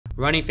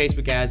Running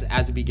Facebook ads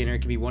as a beginner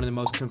can be one of the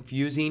most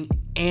confusing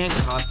and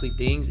costly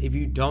things if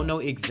you don't know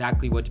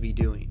exactly what to be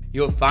doing.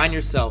 You'll find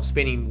yourself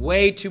spending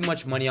way too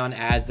much money on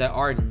ads that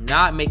are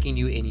not making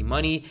you any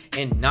money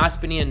and not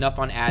spending enough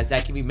on ads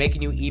that can be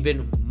making you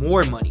even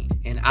more money.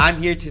 And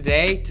I'm here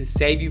today to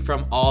save you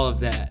from all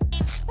of that.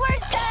 We're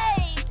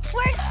saved!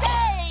 We're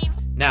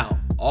saved! Now,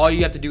 all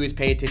you have to do is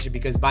pay attention,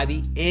 because by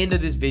the end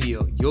of this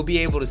video, you'll be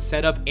able to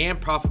set up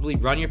and profitably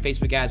run your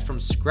Facebook ads from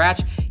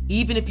scratch,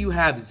 even if you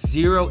have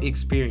zero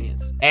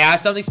experience. Hey, I have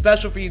something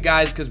special for you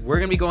guys, because we're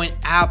gonna be going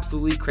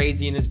absolutely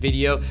crazy in this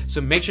video. So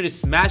make sure to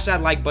smash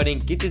that like button,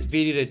 get this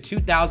video to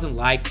 2,000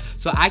 likes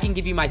so I can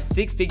give you my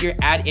 6-figure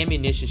ad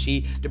ammunition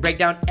sheet to break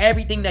down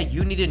everything that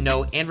you need to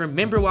know and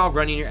remember while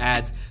running your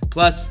ads,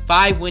 plus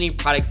 5 winning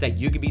products that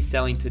you could be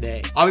selling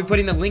today. I'll be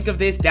putting the link of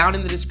this down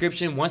in the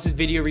description once this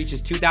video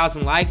reaches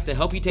 2,000 likes to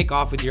help you take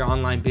off with your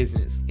online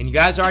business. And you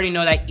guys already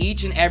know that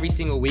each and every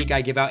single week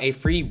I give out a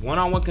free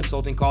one-on-one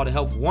consulting call to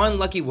help one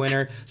lucky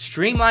winner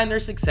streamline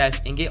their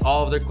success and get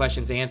all of their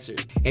questions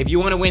answered. If you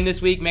want to win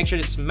this week, make sure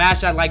to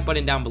smash that like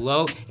button down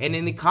below, and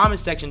in the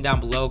comment section down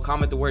below,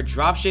 comment the word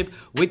dropship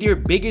with your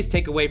biggest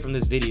takeaway from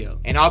this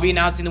video. And I'll be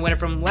announcing the winner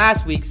from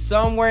last week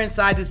somewhere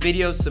inside this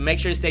video, so make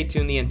sure to stay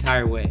tuned the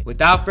entire way.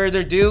 Without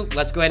further ado,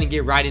 let's go ahead and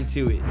get right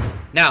into it.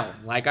 Now,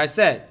 like I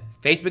said,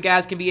 Facebook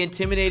ads can be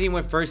intimidating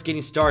when first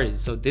getting started,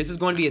 so this is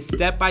going to be a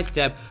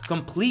step-by-step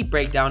complete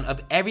breakdown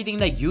of everything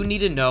that you need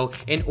to know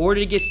in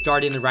order to get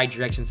started in the right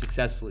direction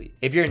successfully.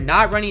 If you're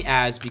not running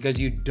ads because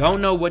you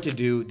don't know what to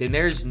do, then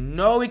there's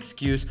no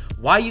excuse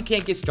why you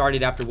can't get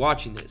started after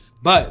watching this.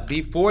 But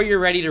before you're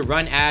ready to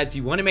run ads,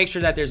 you want to make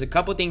sure that there's a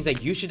couple things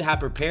that you should have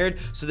prepared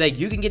so that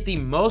you can get the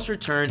most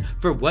return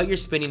for what you're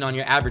spending on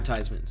your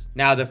advertisements.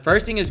 Now, the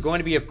first thing is going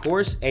to be, of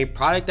course, a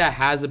product that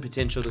has the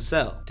potential to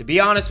sell. To be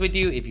honest with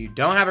you, if you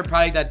don't have a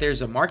product that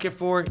there's a market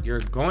for, you're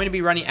going to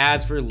be running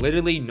ads for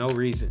literally no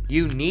reason.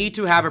 You need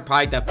to have a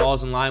product that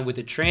falls in line with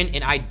the trend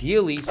and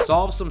ideally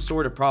solves some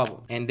sort of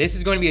problem. And this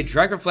is going to be a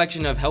direct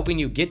reflection of helping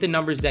you get the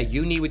numbers that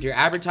you need with your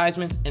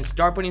advertisements and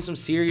start putting some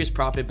serious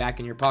profit back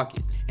in your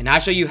pockets. And I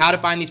show you how to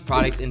find these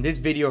products in this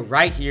video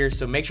right here,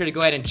 so make sure to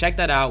go ahead and check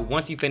that out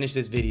once you finish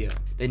this video.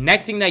 The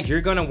next thing that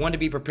you're going to want to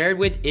be prepared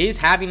with is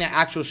having an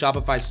actual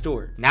Shopify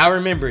store. Now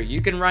remember,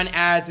 you can run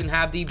ads and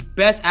have the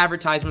best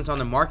advertisements on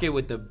the market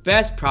with the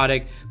best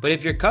product, but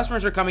if your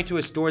customers are coming to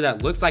a store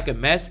that looks like a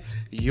mess,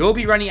 you'll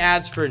be running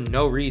ads for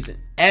no reason.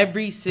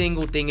 Every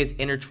single thing is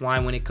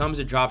intertwined when it comes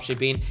to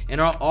dropshipping and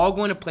are all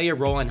going to play a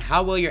role in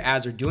how well your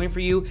ads are doing for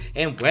you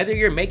and whether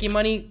you're making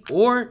money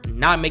or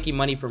not making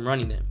money from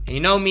running them. And you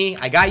know me,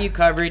 I got you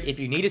covered. If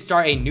you need to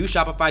start a new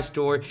Shopify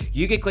store,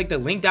 you can click the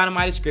link down in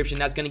my description.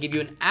 That's going to give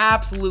you an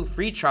absolute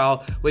free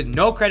trial with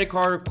no credit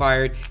card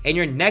required, and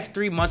your next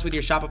 3 months with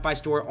your Shopify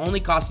store only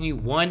costing you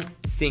 $1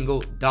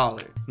 single.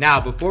 Now,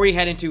 before we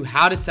head into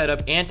how to set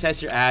up and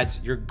test your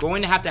ads, you're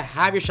going to have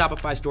your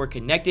Shopify store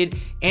connected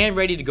and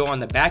ready to go on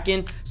the back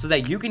end so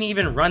that you can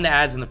even run the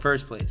ads in the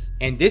first place.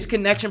 And this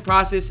connection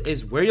process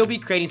is where you'll be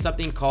creating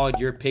something called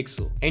your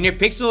pixel. And your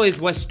pixel is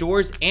what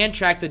stores and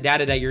tracks the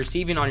data that you're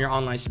receiving on your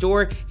online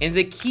store and is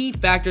a key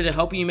factor to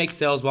helping you make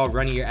sales while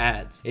running your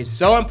ads. It's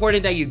so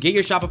important that you get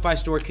your Shopify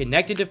store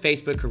connected to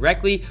Facebook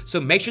correctly, so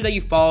make sure that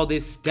you follow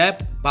this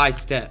step by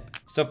step.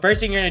 So first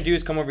thing you're gonna do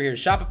is come over here to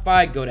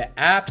Shopify, go to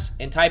apps,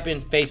 and type in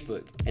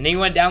Facebook. And then you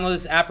wanna download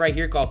this app right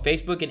here called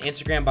Facebook and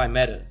Instagram by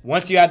Meta.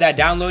 Once you have that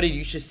downloaded,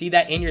 you should see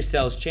that in your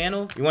sales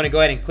channel. You wanna go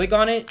ahead and click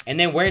on it. And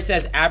then where it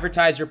says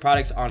advertise your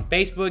products on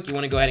Facebook, you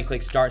wanna go ahead and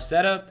click start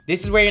setup.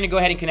 This is where you're gonna go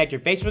ahead and connect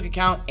your Facebook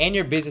account and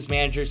your business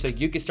manager so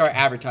you can start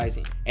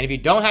advertising. And if you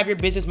don't have your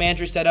business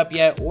manager set up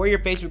yet or your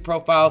Facebook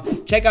profile,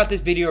 check out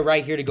this video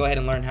right here to go ahead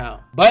and learn how.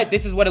 But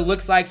this is what it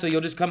looks like. So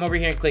you'll just come over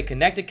here and click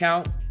connect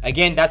account.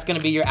 Again, that's gonna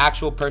be your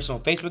actual personal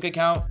Facebook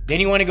account. Then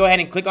you wanna go ahead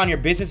and click on your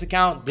business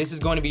account. This is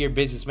going to be your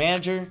business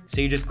manager. So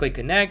you just click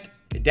connect.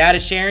 The data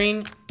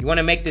sharing, you want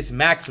to make this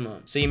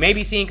maximum. So you may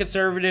be seeing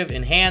conservative,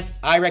 enhanced.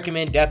 I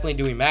recommend definitely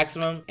doing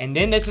maximum. And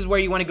then this is where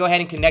you want to go ahead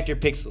and connect your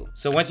pixel.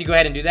 So once you go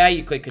ahead and do that,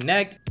 you click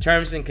connect,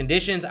 terms and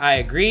conditions, I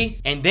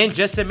agree, and then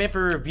just submit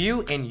for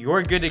review and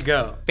you're good to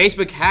go.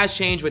 Facebook has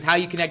changed with how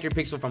you connect your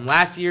pixel from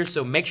last year,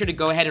 so make sure to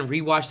go ahead and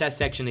rewatch that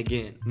section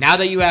again. Now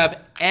that you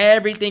have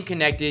everything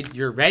connected,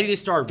 you're ready to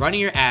start running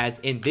your ads,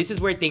 and this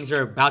is where things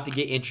are about to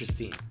get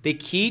interesting. The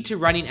key to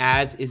running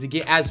ads is to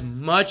get as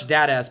much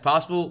data as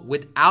possible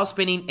without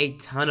spending a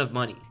ton of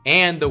money.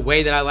 And the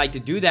way that I like to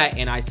do that,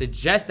 and I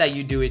suggest that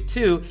you do it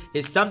too,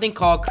 is something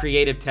called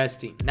creative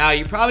testing. Now,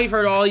 you probably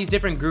heard all these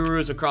different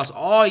gurus across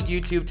all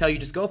YouTube tell you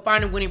just go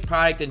find a winning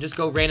product and just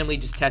go randomly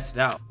just test it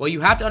out. Well, you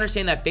have to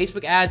understand that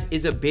Facebook ads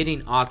is a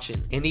bidding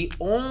auction, and the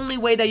only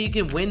way that you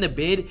can win the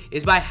bid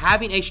is by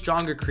having a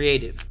stronger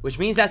creative, which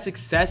means that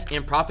success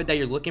and profit that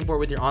you're looking for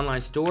with your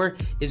online store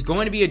is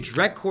going to be a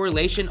direct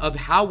correlation of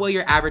how well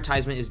your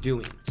advertisement is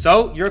doing.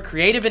 So your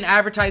creative and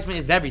advertisement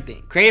is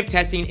everything. Creative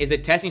testing is a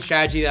testing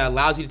strategy that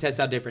allows allows you to test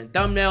out different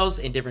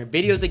thumbnails and different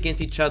videos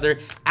against each other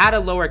at a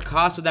lower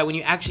cost, so that when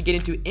you actually get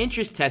into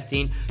interest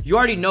testing, you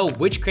already know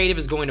which creative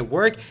is going to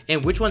work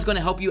and which one's going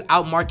to help you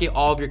outmarket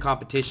all of your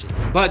competition.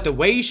 But the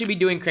way you should be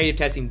doing creative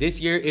testing this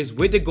year is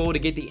with the goal to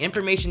get the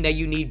information that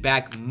you need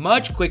back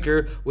much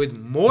quicker with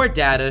more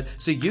data,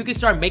 so you can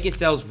start making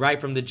sales right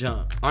from the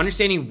jump.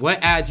 Understanding what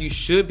ads you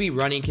should be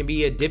running can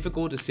be a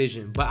difficult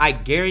decision, but I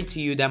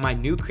guarantee you that my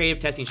new creative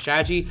testing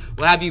strategy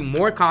will have you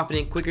more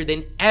confident quicker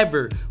than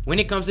ever when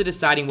it comes to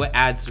deciding what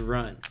ads to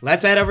run.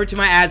 Let's head over to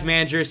my ads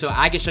manager so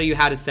I can show you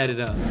how to set it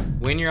up.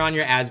 When you're on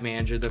your ads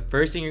manager, the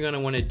first thing you're going to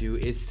want to do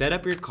is set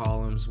up your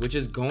columns, which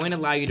is going to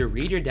allow you to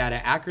read your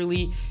data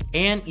accurately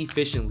and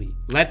efficiently.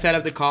 Let's set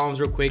up the columns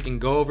real quick and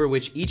go over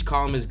which each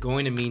column is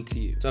going to mean to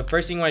you. So the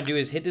first thing you want to do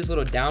is hit this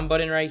little down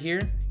button right here.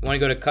 You want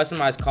to go to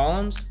customize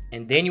columns,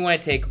 and then you want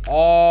to take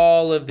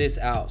all of this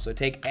out. So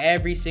take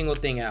every single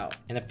thing out.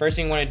 And the first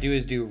thing you want to do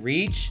is do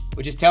reach,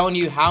 which is telling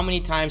you how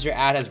many times your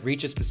ad has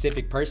reached a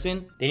specific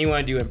person. Then you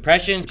want to do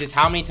impressions, which is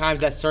how many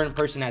times that certain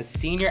person has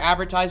seen your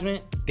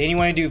advertisement. Then you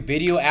want to do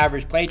video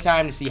average play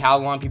time to see how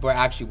long people are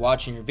actually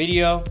watching your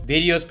video.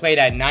 Videos played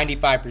at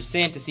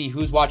 95% to see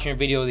who's watching your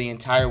video the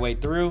entire way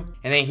through.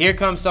 And then here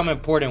comes some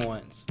important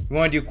ones. You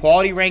want to do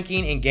quality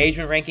ranking,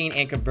 engagement ranking,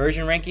 and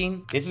conversion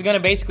ranking. This is going to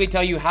basically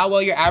tell you how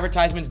well your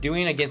advertisement's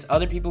doing against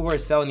other people who are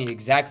selling the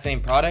exact same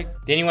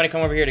product. Then you want to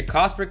come over here to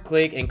cost per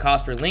click and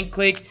cost per link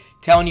click,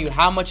 telling you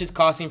how much it's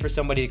costing for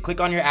somebody to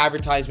click on your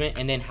advertisement,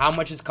 and then how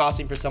much it's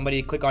costing for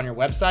somebody to click on your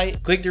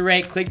website. Click-through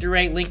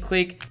rate, link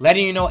click,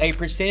 letting you know a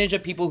percentage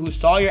of people who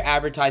saw your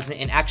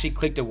advertisement and actually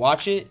clicked to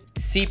watch it.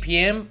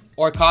 CPM,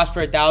 or cost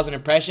per 1,000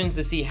 impressions,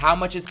 to see how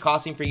much it's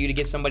costing for you to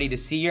get somebody to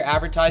see your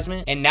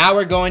advertisement. And now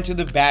we're going to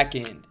the back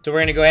end. So we're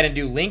going to go ahead and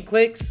do link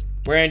clicks.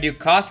 We're going to do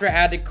cost per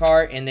add to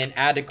cart and then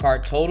add to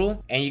cart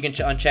total. And you can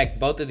uncheck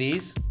both of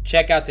these.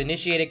 Checkouts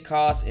initiated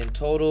cost and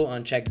total,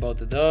 uncheck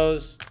both of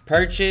those.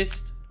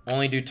 Purchased,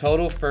 only do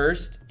total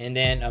first. And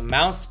then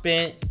amount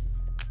spent,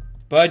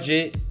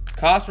 budget,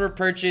 cost per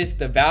purchase,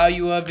 the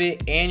value of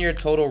it, and your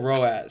total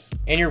ROAS.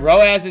 And your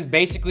ROAS is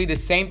basically the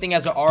same thing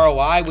as a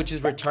ROI, which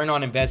is return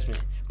on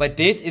investment. But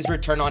this is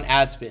return on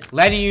ad spend,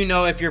 letting you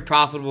know if you're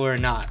profitable or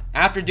not.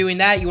 After doing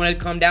that, you want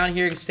to come down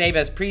here and save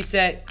as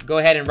preset. Go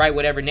ahead and write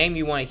whatever name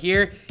you want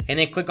here, and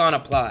then click on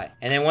apply.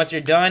 And then once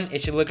you're done,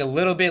 it should look a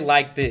little bit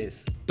like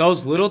this.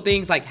 Those little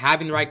things like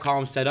having the right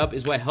column set up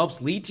is what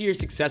helps lead to your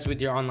success with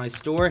your online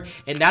store.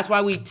 And that's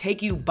why we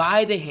take you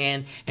by the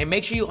hand and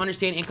make sure you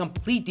understand in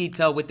complete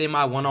detail within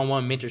my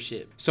one-on-one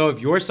mentorship. So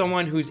if you're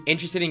someone who's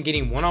interested in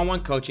getting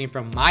one-on-one coaching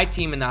from my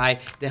team and I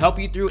to help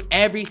you through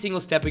every single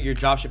step of your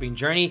dropshipping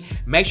journey,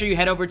 make sure you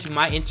head over to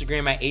my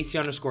Instagram at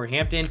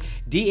AC_Hampton,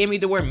 DM me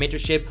the word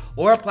mentorship,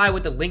 or apply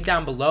with the link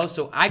down below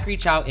so I can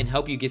reach out and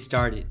help you get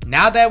started.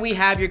 Now that we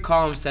have your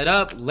column set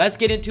up, let's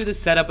get into the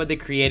setup of the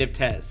creative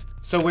test.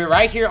 So we're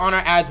right here on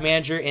our ads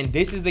manager, and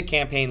this is the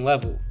campaign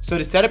level. So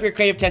to set up your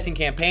creative testing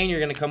campaign, you're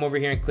going to come over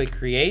here and click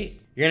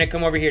create. You're going to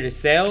come over here to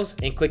sales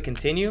and click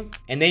continue.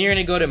 And then you're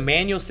going to go to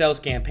manual sales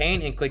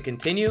campaign and click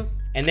continue.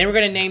 And then we're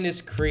going to name this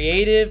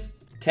creative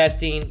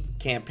testing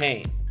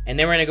campaign. And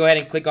then we're going to go ahead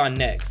and click on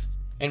next.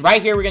 And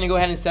right here, we're going to go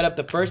ahead and set up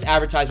the first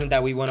advertisement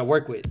that we want to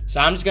work with. So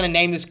I'm just going to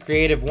name this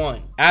creative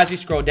 1. As you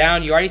scroll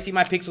down, you already see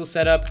my pixel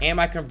set up and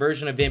my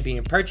conversion event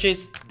being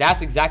purchased.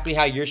 That's exactly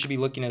how yours should be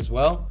looking as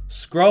well.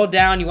 Scroll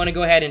down, you want to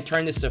go ahead and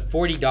turn this to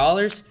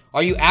 $40.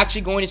 Are you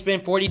actually going to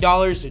spend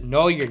 $40?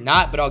 No, you're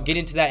not, but I'll get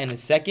into that in a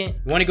second.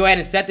 You want to go ahead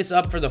and set this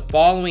up for the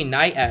following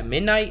night at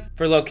midnight.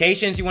 For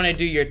locations, you want to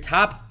do your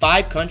top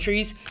 5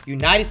 countries: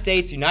 United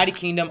States, United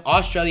Kingdom,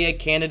 Australia,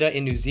 Canada,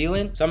 and New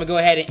Zealand. So I'm going to go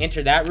ahead and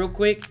enter that real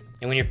quick.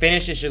 And when you're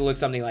finished, it should look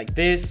something like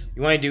this.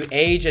 You want to do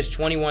age as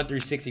 21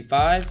 through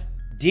 65.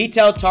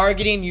 Detailed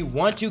targeting, you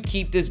want to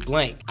keep this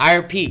blank. I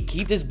repeat,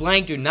 keep this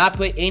blank. Do not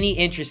put any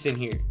interest in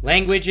here.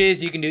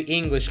 Languages, you can do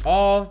English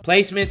all.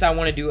 Placements, I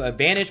want to do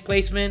advantage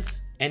placements.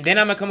 And then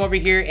I'm gonna come over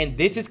here, and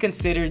this is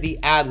considered the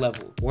ad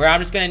level, where I'm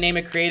just gonna name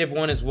a creative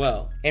 1 as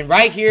well. And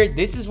right here,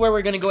 this is where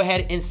we're gonna go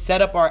ahead and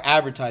set up our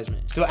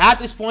advertisement. So at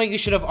this point, you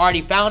should have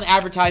already found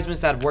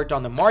advertisements that have worked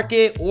on the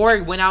market,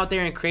 or went out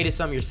there and created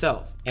some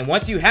yourself. And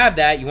once you have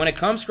that, you wanna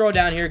come scroll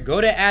down here,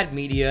 go to add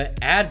media,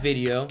 add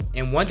video.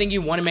 And one thing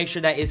you wanna make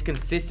sure that is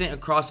consistent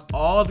across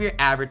all of your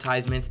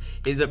advertisements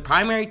is the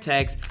primary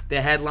text,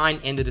 the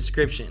headline, and the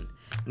description.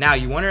 Now,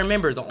 you want to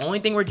remember, the only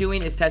thing we're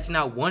doing is testing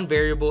out one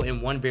variable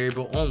and one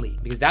variable only,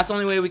 because that's the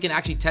only way we can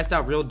actually test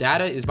out real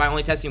data is by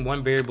only testing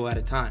one variable at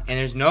a time. And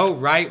there's no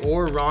right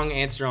or wrong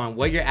answer on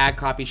what your ad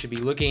copy should be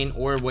looking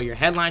or what your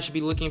headline should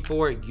be looking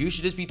for. You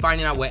should just be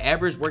finding out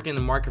whatever is working in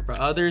the market for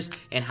others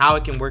and how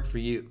it can work for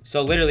you.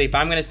 So literally, if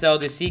I'm going to sell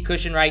this seat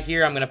cushion right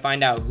here, I'm going to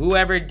find out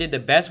whoever did the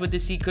best with the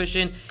seat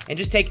cushion and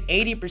just take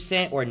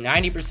 80% or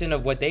 90%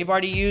 of what they've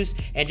already used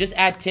and just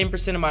add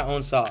 10% of my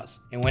own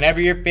sauce. And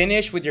whenever you're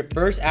finished with your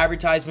first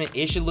advertisement,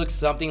 it should look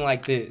something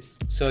like this.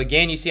 So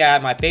again, you see I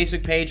have my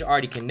Facebook page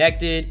already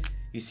connected.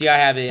 You see I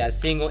have a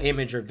single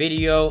image or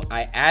video.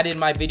 I added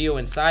my video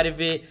inside of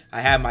it.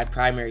 I have my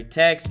primary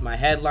text, my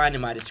headline,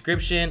 and my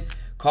description.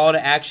 call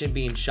to action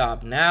being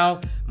shop now,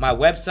 my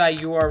website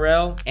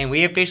URL, and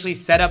we officially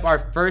set up our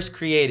first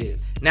creative.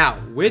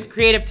 Now, with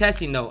creative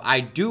testing though,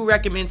 I do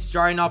recommend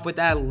starting off with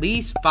at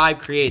least 5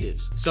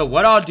 creatives. So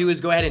what I'll do is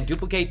go ahead and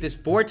duplicate this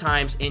 4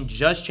 times and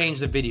just change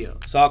the video.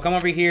 So I'll come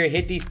over here,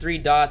 hit these 3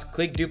 dots,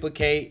 click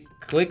duplicate,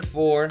 click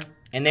 4,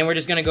 and then we're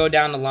just gonna go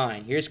down the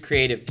line. Here's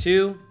creative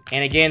 2.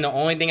 And again, the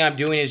only thing I'm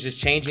doing is just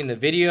changing the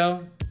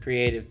video.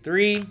 Creative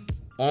 3,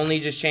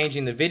 only just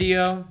changing the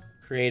video.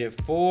 Creative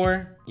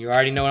 4, you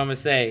already know what I'm gonna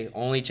say,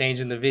 only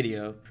changing the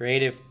video.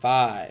 Creative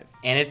 5.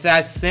 And it's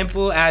as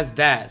simple as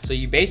that. So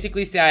you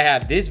basically say I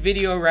have this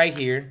video right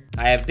here,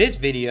 I have this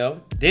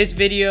video, this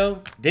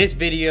video, this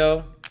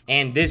video,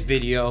 and this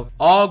video,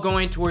 all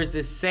going towards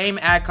the same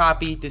ad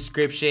copy,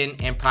 description,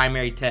 and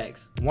primary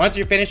text. Once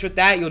you're finished with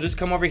that, you'll just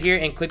come over here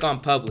and click on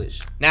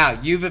publish. Now,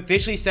 you've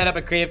officially set up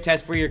a creative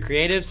test for your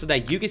creative so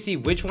that you can see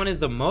which one is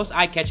the most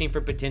eye-catching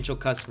for potential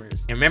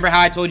customers. And remember how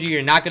I told you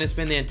you're not gonna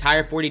spend the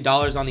entire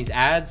 $40 on these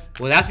ads?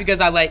 Well, that's because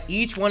I let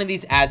each one of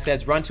these ad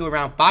sets run to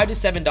around $5 to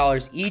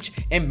 $7 each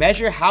and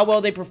measure how well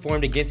they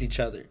performed against each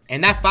other.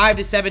 And that $5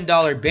 to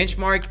 $7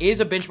 benchmark is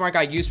a benchmark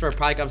I use for a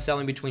product I'm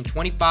selling between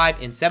 $25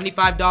 and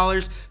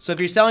 $75. So if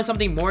you're selling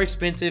something more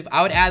expensive,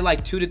 I would add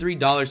like $2 to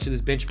 $3 to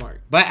this benchmark.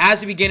 But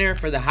as a beginner,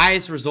 for the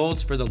highest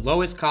results, for the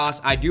lowest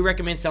cost, I do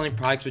recommend selling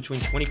products between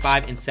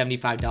 $25 and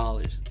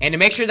 $75. And to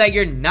make sure that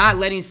you're not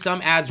letting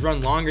some ads run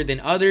longer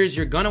than others,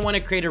 you're gonna wanna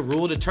create a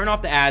rule to turn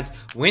off the ads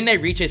when they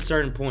reach a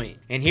certain point.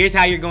 And here's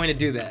how you're going to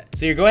do that.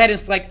 So you go ahead and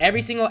select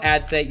every single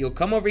ad set, you'll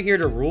come over here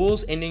to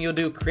rules, and then you'll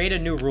do create a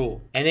new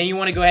rule. And then you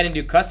wanna go ahead and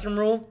do custom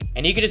rule,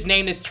 and you can just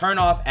name this turn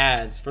off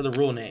ads for the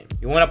rule name.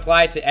 You wanna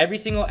apply it to every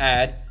single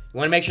ad. You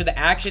wanna make sure the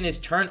action is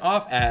turn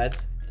off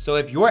ads. So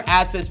if your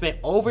ad set spent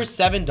over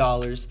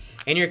 $7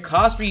 and your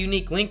cost per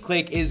unique link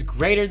click is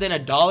greater than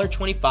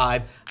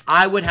 $1.25,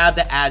 I would have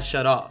the ad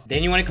shut off.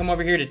 Then you want to come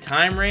over here to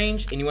time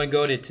range and you want to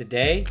go to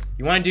today.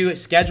 You want to do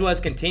schedule as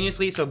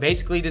continuously. So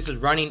basically this is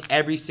running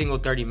every single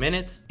 30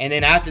 minutes. And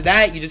then after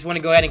that, you just want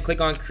to go ahead and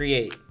click on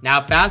create.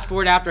 Now fast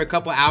forward after a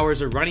couple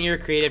hours of running your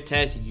creative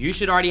test, you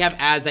should already have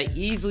ads that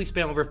easily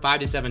spent over $5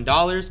 to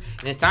 $7.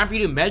 And it's time for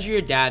you to measure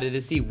your data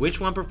to see which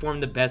one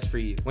performed the best for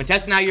you. When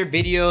testing out your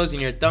videos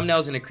and your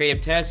thumbnails in a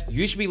creative test,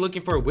 you should be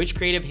looking for which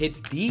creative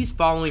hits these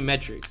following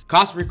metrics: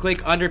 cost per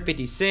click under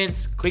 50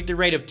 cents, click-through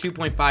rate of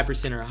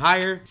 2.5% or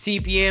higher,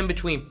 CPM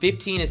between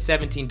 $15 and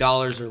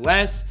 $17 or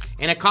less,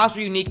 and a cost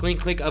per unique link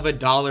click of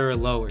 $1 or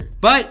lower.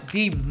 But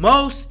the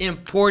most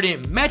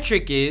important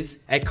metric is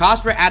a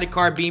cost per added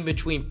cart being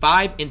between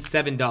 $5 and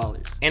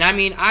 $7. And I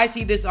mean, I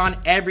see this on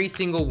every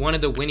single one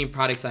of the winning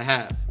products I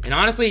have. And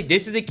honestly,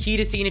 this is the key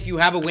to seeing if you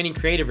have a winning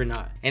creative or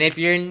not. And if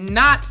you're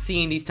not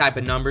seeing these type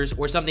of numbers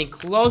or something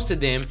close to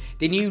them,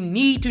 then you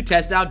need to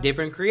test out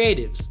different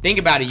creatives. Think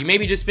about it. You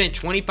maybe just spent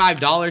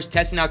 $25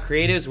 testing out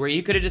creatives where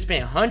you could have just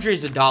spent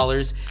hundreds of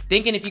dollars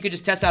thinking if you could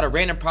just test out a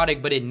random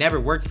product, but it never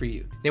worked for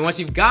you. Then once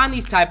you've gotten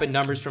these type of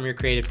numbers from your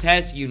creative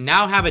test, you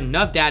now have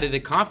enough data to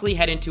confidently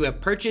head into a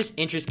purchase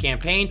interest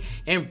campaign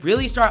and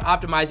really start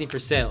optimizing for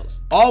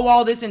sales. All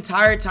while this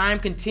entire time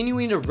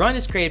continuing to run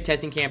this creative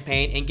testing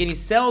campaign and getting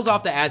sales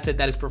off the ad set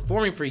that is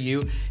performing for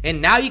you.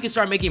 And now you can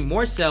start making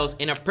more sales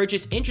in a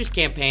purchase interest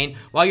campaign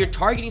while you're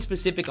targeting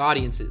specific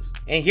audiences.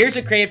 And here's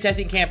a creative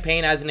testing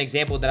campaign as an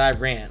example that I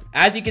ran.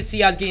 As you can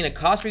see, I was getting a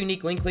cost per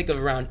unique link click of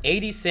around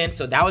 80 cents.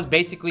 So that was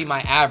basically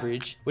my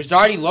average, which is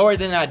already lower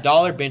than that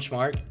 $1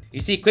 benchmark. You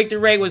see click-through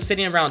rate was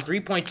sitting around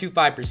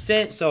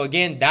 3.25%. So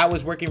again, that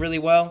was working really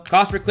well.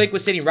 Cost per click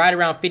was sitting right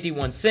around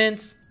 51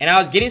 cents. And I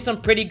was getting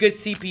some pretty good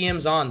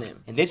CPMs on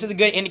them. And this is a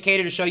good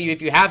indicator to show you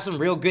if you have some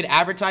real good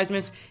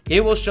advertisements,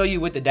 it will show you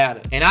with the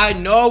data. And I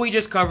know we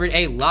just covered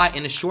a lot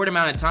in a short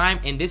amount of time,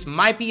 and this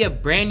might be a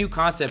brand new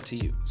concept to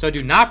you. So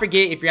do not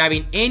forget, if you're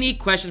having any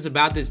questions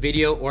about this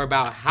video or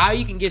about how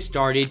you can get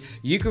started,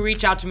 you can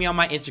reach out to me on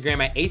my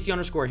Instagram at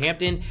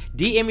AC_Hampton,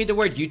 DM me the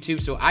word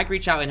YouTube so I can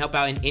reach out and help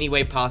out in any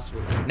way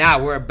possible.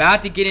 Now, we're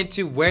about to get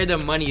into where the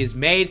money is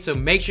made, so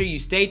make sure you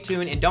stay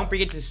tuned and don't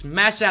forget to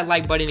smash that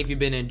like button if you've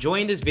been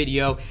enjoying this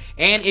video.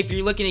 And if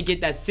you're looking to get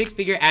that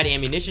 6-figure ad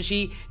ammunition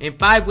sheet and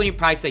 5 winning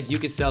products that you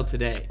can sell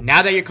today.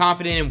 Now that you're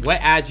confident in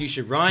what ads you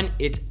should run,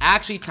 it's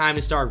actually time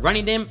to start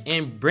running them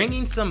and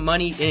bringing some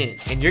money in.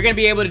 And you're going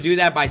to be able to do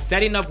that by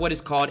setting up what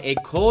is called a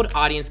cold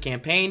audience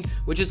campaign,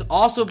 which is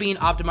also being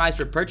optimized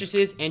for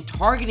purchases and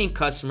targeting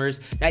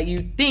customers that you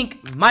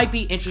think might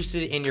be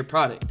interested in your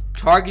product.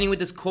 Targeting with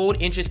this cold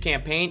interest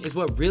campaign is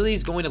what really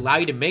is going to allow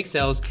you to make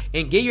sales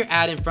and get your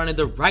ad in front of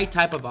the right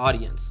type of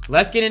audience.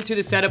 Let's get into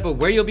the setup of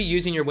where you'll be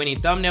using your winning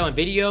thumbnail and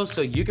video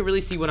so you can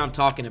really see what I'm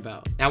talking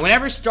about. Now,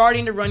 whenever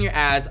starting to run your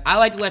ads, I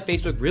like to let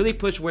Facebook really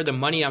push where the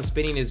money I'm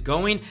spending is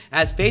going,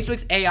 as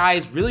Facebook's AI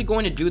is really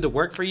going to do the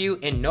work for you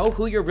and know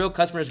who your real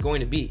customer is going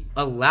to be.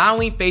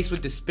 Allowing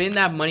Facebook to spend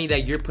that money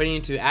that you're putting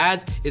into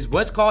ads is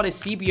what's called a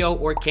CBO,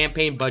 or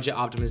campaign budget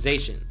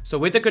optimization. So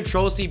with the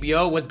control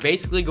CBO, what's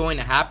basically going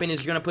to happen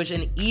is you're going to push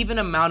an even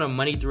amount of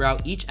money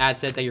throughout each ad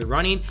set that you're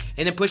running,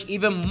 and then push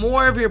even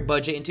more of your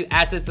budget into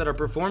ad sets that are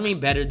performing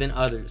better than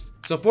others.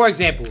 So for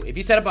example, if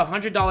you set up a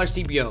 $100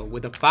 CBO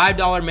with a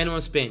 $5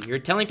 minimum spend, you're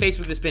telling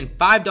Facebook to spend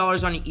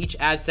 $5 on each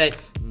ad set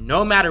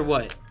no matter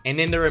what. And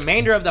then the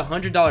remainder of the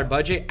 $100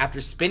 budget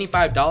after spending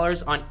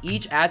 $5 on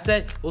each ad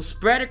set will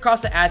spread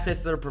across the ad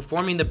sets that are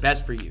performing the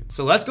best for you.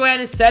 So let's go ahead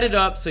and set it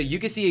up so you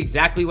can see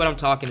exactly what I'm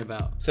talking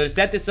about. So to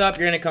set this up,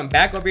 you're gonna come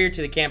back over here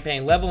to the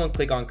campaign level and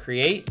click on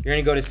create. You're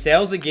gonna go to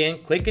sales again,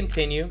 click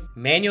continue,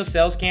 manual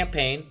sales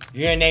campaign.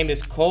 You're gonna name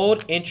this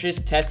cold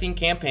interest testing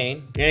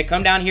campaign. You're gonna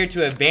come down here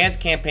to advanced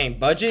campaign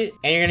budget,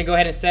 and you're gonna go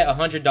ahead and set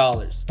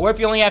 $100. Or if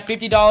you only have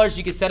 $50,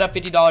 you can set up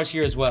 $50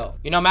 here as well.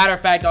 You know, matter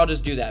of fact, I'll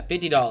just do that,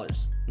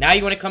 $50. Now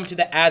you want to come to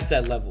the ad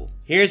set level.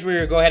 Here's where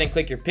you go ahead and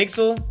click your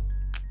pixel.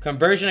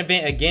 Conversion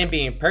event again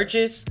being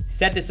purchased.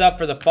 Set this up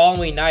for the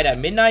following night at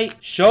midnight.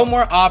 Show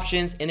more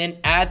options, and then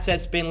ad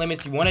set spend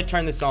limits. You want to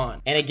turn this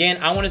on. And again,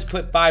 I want to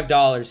put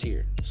 $5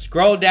 here.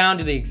 Scroll down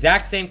to the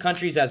exact same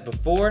countries as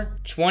before,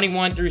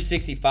 21 through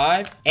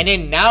 65. And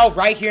then now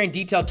right here in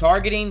detailed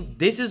targeting,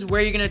 this is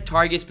where you're gonna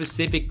target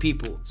specific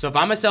people. So if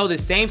I'm gonna sell the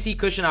same seat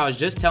cushion I was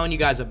just telling you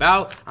guys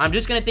about, I'm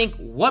just gonna think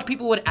what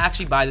people would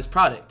actually buy this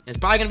product. And it's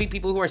probably gonna be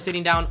people who are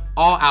sitting down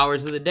all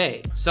hours of the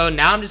day. So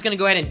now I'm just gonna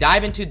go ahead and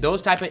dive into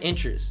those type of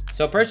interests.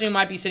 So a person who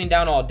might be sitting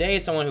down all day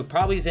is someone who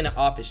probably is in an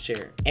office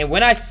chair. And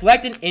when I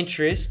select an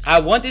interest, I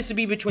want this to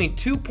be between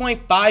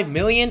 2.5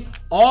 million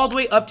all the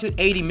way up to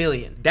 80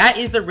 million. That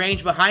is the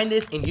range behind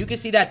this, and you can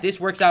see that this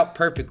works out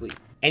perfectly.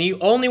 And you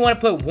only want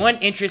to put one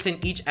interest in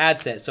each ad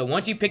set. So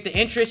once you pick the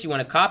interest, you want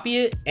to copy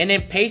it and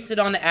then paste it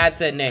on the ad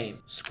set name.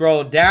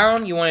 Scroll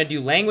down, you want to do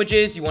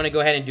languages, you want to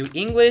go ahead and do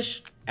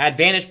English,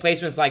 advantage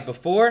placements like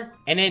before,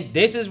 and then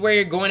this is where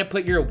you're going to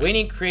put your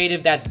winning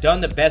creative that's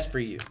done the best for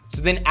you.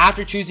 So then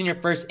after choosing your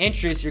first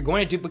interest, you're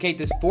going to duplicate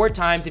this 4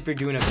 times if you're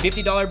doing a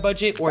 $50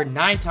 budget, or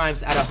 9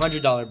 times at a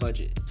 $100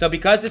 budget. So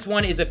because this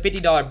one is a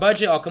 $50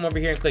 budget, I'll come over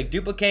here and click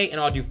duplicate, and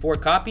I'll do 4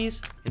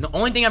 copies. And the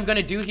only thing I'm going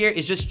to do here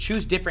is just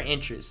choose different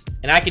interests.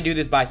 And I can do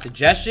this by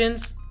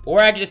suggestions, or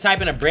I can just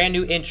type in a brand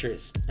new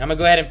interest. I'm gonna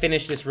go ahead and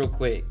finish this real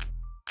quick.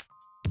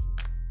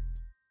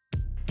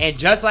 And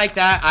just like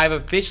that, I've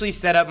officially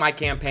set up my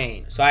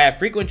campaign. So I have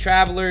frequent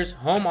travelers,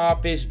 home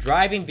office,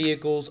 driving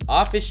vehicles,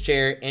 office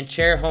chair, and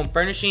chair home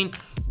furnishing.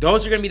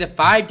 Those are gonna be the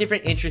 5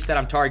 different interests that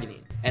I'm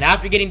targeting. And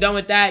after getting done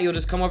with that, you'll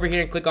just come over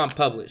here and click on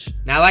publish.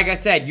 Now, like I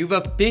said, you've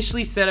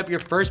officially set up your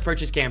first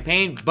purchase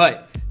campaign,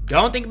 but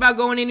don't think about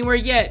going anywhere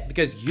yet,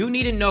 because you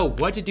need to know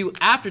what to do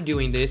after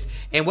doing this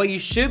and what you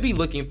should be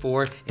looking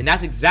for, and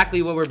that's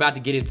exactly what we're about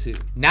to get into.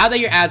 Now that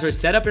your ads are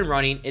set up and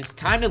running, it's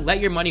time to let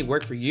your money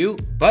work for you,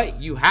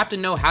 but you have to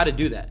know how to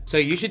do that. So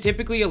you should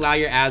typically allow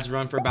your ads to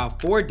run for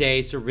about 4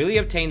 days to really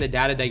obtain the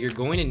data that you're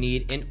going to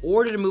need in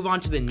order to move on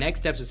to the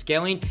next steps of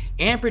scaling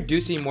and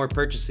producing more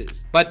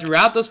purchases. But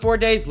throughout those 4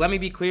 days, let me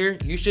be clear,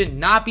 you should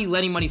not be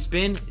letting money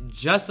spin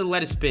just to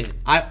let it spin.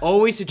 I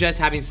always suggest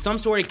having some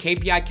sort of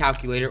KPI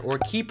calculator or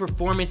key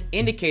performance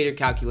indicator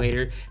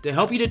calculator to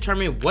help you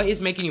determine what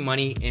is making you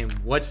money and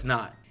what's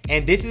not.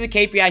 And this is a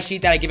KPI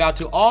sheet that I give out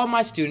to all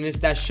my students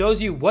that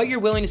shows you what you're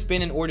willing to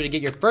spend in order to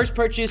get your first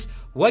purchase,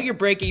 what your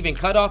break-even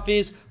cutoff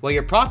is, what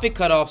your profit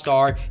cutoffs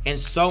are, and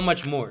so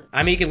much more.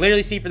 I mean, you can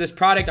literally see for this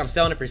product, I'm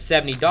selling it for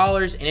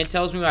 $70, and it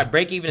tells me my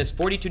break-even is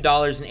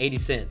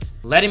 $42.80,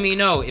 letting me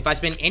know if I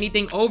spend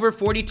anything over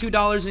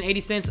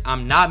 $42.80,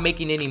 I'm not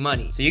making any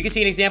money. So you can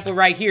see an example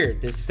right here.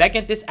 The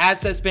second this ad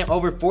set spent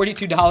over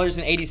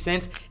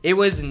 $42.80, it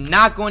was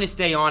not going to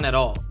stay on at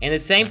all. And the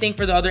same thing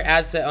for the other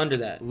ad set under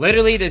that.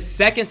 Literally, the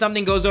second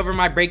something goes over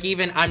my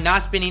break-even, I'm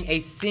not spending a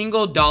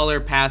single dollar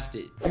past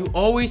it. You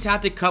always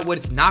have to cut what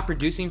it's not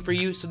producing for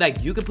you so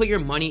that you can put your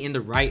money in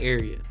the right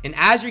area. And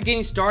as you're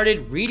getting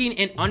started, reading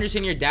and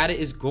understanding your data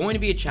is going to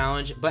be a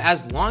challenge, but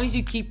as long as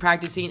you keep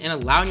practicing and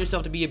allowing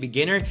yourself to be a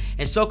beginner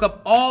and soak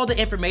up all the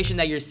information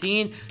that you're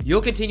seeing,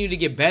 you'll continue to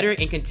get better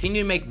and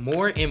continue to make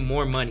more and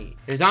more money.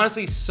 There's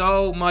honestly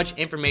so much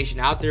information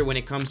out there when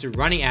it comes to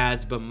running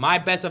ads, but my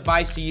best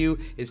advice to you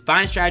is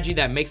find a strategy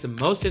that makes the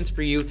most sense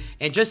for you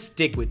and just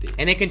stick with it.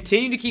 And then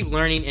continue to keep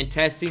learning and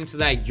testing so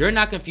that you're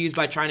not confused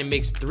by trying to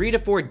mix 3 to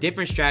 4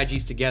 different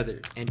strategies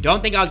together. And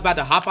don't think I was about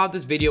to hop off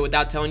this video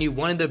without telling you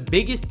one of the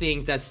biggest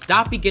things that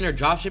stop beginner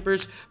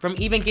dropshippers from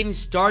even getting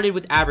started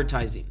with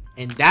advertising.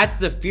 And that's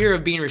the fear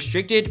of being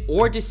restricted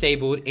or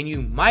disabled, and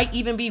you might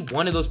even be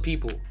one of those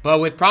people.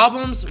 But with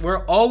problems,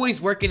 we're always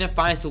working to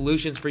find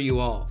solutions for you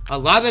all. A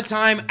lot of the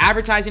time,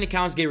 advertising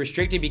accounts get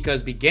restricted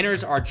because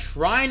beginners are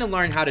trying to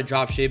learn how to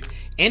dropship,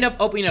 end up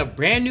opening a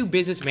brand new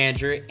business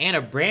manager and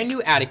a brand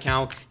new ad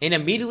account, and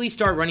immediately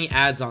start running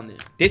ads on them.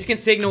 This can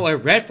signal a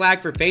red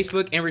flag for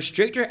Facebook and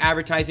restrict your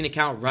advertising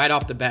account right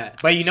off the bat.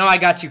 But you know I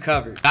got you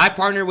covered. I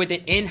partner with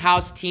an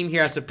in-house team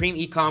here at Supreme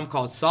Ecom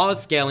called Solid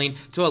Scaling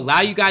to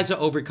allow you guys to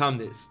overcome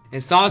this.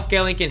 And Solid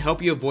Scaling can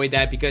help you avoid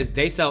that because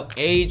they sell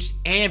aged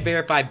and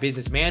verified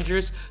business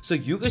managers, so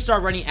you can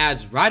start running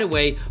ads right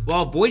away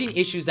while avoiding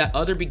issues that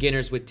other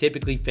beginners would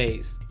typically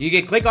face. You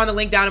can click on the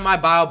link down in my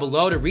bio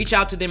below to reach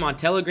out to them on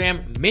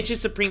Telegram, mention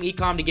Supreme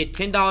Ecom to get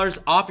 $10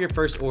 off your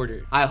first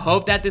order. I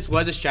hope that this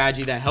was a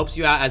strategy that helps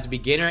you out as a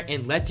beginner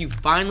and lets you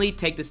finally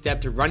take the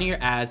step to running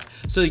your ads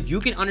so you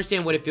can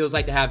understand what it feels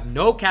like to have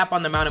no cap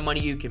on the amount of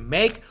money you can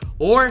make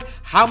or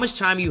how much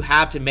time you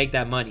have to make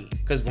that money.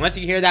 Because once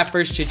you hear that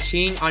first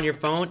cha-ching on your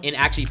phone and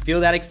actually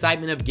feel that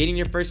excitement of getting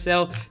your first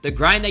sale, the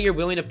grind that you're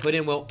willing to put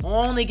in will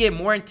only get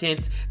more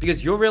intense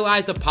because you'll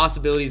realize the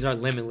possibilities are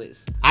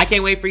limitless. I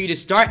can't wait for you to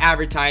start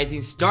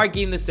advertising, start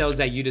getting the sales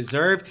that you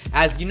deserve,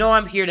 as you know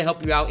I'm here to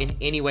help you out in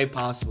any way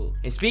possible.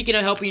 And speaking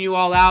of helping you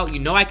all out, you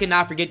know I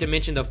cannot forget to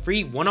mention the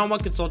free one-on-one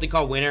consulting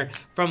call winner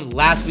from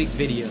last week's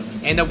video.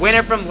 And the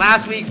winner from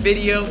last week's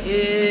video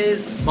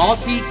is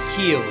Malty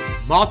Keel.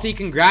 Malty,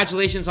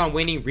 congratulations on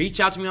winning.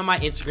 Reach out to me on my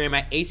Instagram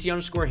at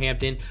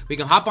AC_Hampton. We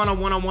can hop on a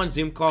one-on-one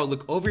Zoom call,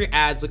 look over your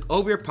ads, look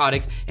over your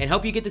products, and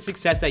help you get the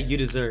success that you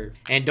deserve.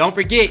 And don't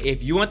forget,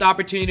 if you want the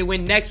opportunity to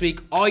win next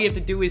week, all you have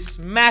to do is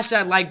smash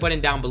that like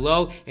button down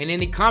below, and in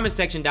the comment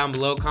section down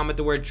below, comment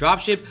the word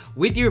dropship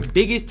with your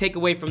biggest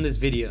takeaway from this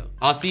video.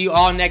 I'll see you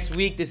all next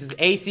week. This is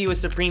AC with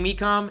Supreme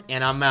Ecom,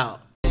 and I'm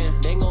out.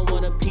 They gon'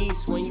 want a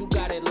piece when you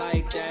got it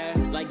like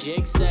that. Like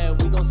Jake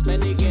said, we gon'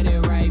 spend it.